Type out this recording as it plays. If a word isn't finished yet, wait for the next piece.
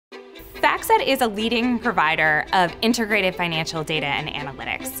FactSet is a leading provider of integrated financial data and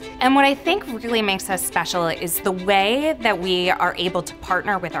analytics. And what I think really makes us special is the way that we are able to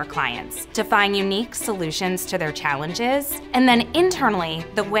partner with our clients to find unique solutions to their challenges. And then internally,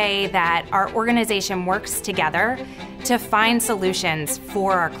 the way that our organization works together to find solutions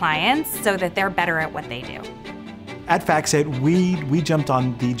for our clients so that they're better at what they do. At FactSet, we jumped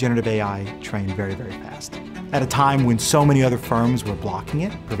on the generative AI train very, very fast. At a time when so many other firms were blocking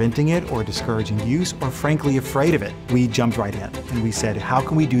it, preventing it, or discouraging use, or frankly afraid of it, we jumped right in and we said, how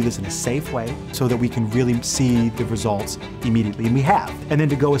can we do this in a safe way so that we can really see the results immediately? And we have. And then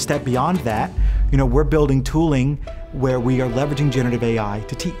to go a step beyond that, we're building tooling where we are leveraging generative AI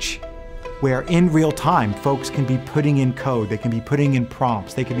to teach, where in real time, folks can be putting in code, they can be putting in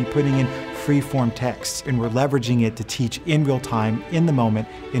prompts, they can be putting in free-form texts, and we're leveraging it to teach in real time, in the moment,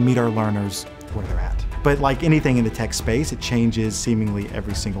 and meet our learners where they're at. But like anything in the tech space, it changes seemingly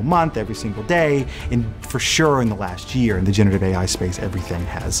every single month, every single day, and for sure in the last year in the generative AI space, everything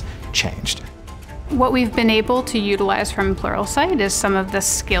has changed. What we've been able to utilize from Pluralsight is some of the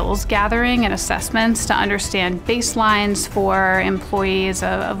skills gathering and assessments to understand baselines for employees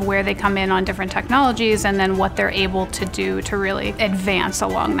of where they come in on different technologies and then what they're able to do to really advance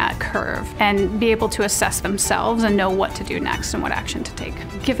along that curve and be able to assess themselves and know what to do next and what action to take.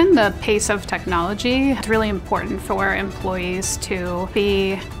 Given the pace of technology, it's really important for employees to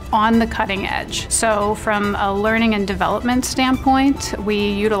be on the cutting edge. So from a learning and development standpoint, we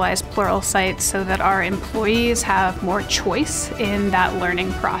utilize Pluralsight so that our employees have more choice in that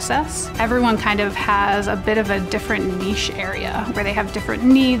learning process. Everyone kind of has a bit of a different niche area where they have different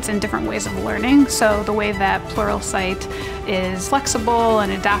needs and different ways of learning. So the way that Pluralsight is flexible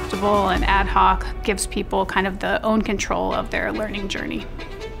and adaptable and ad hoc gives people kind of the own control of their learning journey.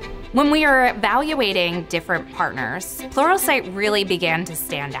 When we were evaluating different partners, Pluralsight really began to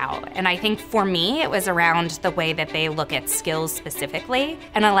stand out. And I think for me, it was around the way that they look at skills specifically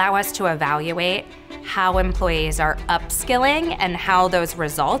and allow us to evaluate how employees are upskilling and how those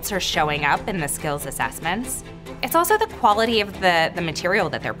results are showing up in the skills assessments. It's also the quality of the material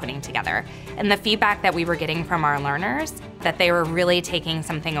that they're putting together and the feedback that we were getting from our learners that they were really taking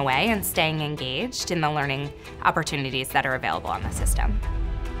something away and staying engaged in the learning opportunities that are available on the system.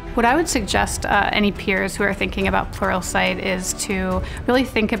 What I would suggest any peers who are thinking about Pluralsight is to really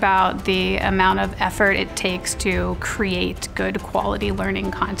think about the amount of effort it takes to create good quality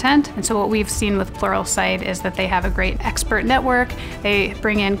learning content. And so what we've seen with Pluralsight is that they have a great expert network, they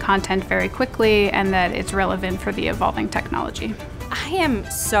bring in content very quickly, and that it's relevant for the evolving technology. I am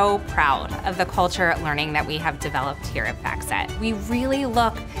so proud of the culture at learning that we have developed here at FactSet. We really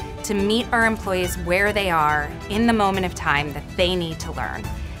look to meet our employees where they are in the moment of time that they need to learn.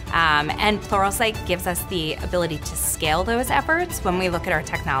 And Pluralsight gives us the ability to scale those efforts when we look at our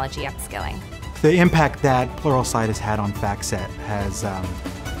technology upskilling. The impact that Pluralsight has had on FactSet has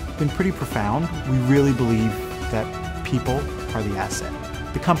been pretty profound. We really believe that people are the asset.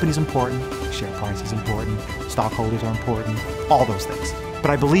 The company's important, share price is important, stockholders are important, all those things.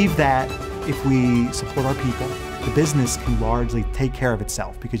 But I believe that if we support our people, the business can largely take care of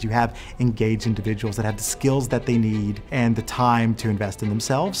itself because you have engaged individuals that have the skills that they need and the time to invest in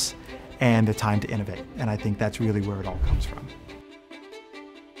themselves and the time to innovate. And I think that's really where it all comes from.